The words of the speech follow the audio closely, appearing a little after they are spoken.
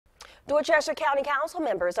Dorchester County Council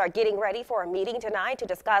members are getting ready for a meeting tonight to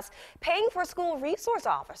discuss paying for school resource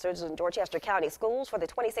officers in Dorchester County schools for the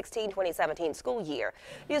 2016-2017 school year.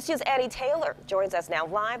 News 2's Annie Taylor joins us now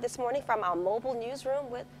live this morning from our mobile newsroom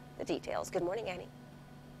with the details. Good morning, Annie.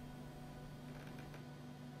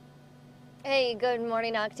 Hey, good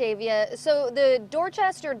morning, Octavia. So the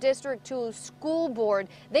Dorchester District 2 School Board,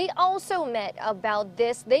 they also met about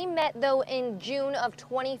this. They met, though, in June of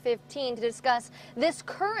 2015 to discuss this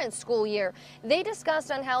current school year. They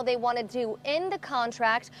discussed on how they wanted to end the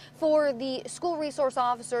contract for the school resource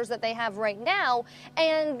officers that they have right now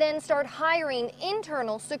and then start hiring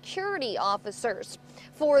internal security officers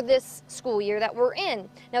for this school year that we're in.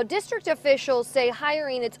 Now, district officials say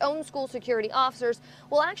hiring its own school security officers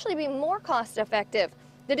will actually be more cost effective.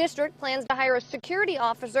 The district plans to hire a security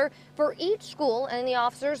officer for each school, and the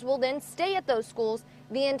officers will then stay at those schools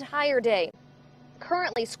the entire day.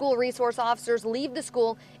 Currently, school resource officers leave the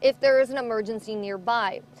school if there is an emergency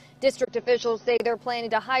nearby. District officials say they're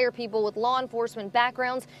planning to hire people with law enforcement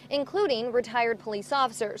backgrounds, including retired police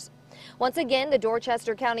officers. Once again, the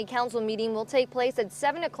Dorchester County Council meeting will take place at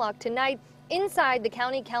 7 o'clock tonight inside the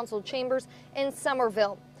County Council chambers in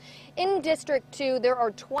Somerville. In District 2, there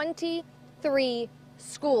are 23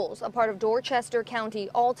 schools, a part of Dorchester County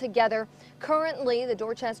altogether. Currently, the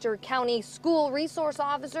Dorchester County school resource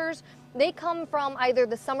officers, they come from either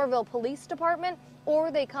the Somerville Police Department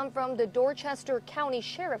or they come from the Dorchester County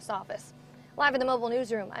Sheriff's Office. Live in the mobile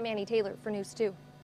newsroom, I'm Annie Taylor for News 2.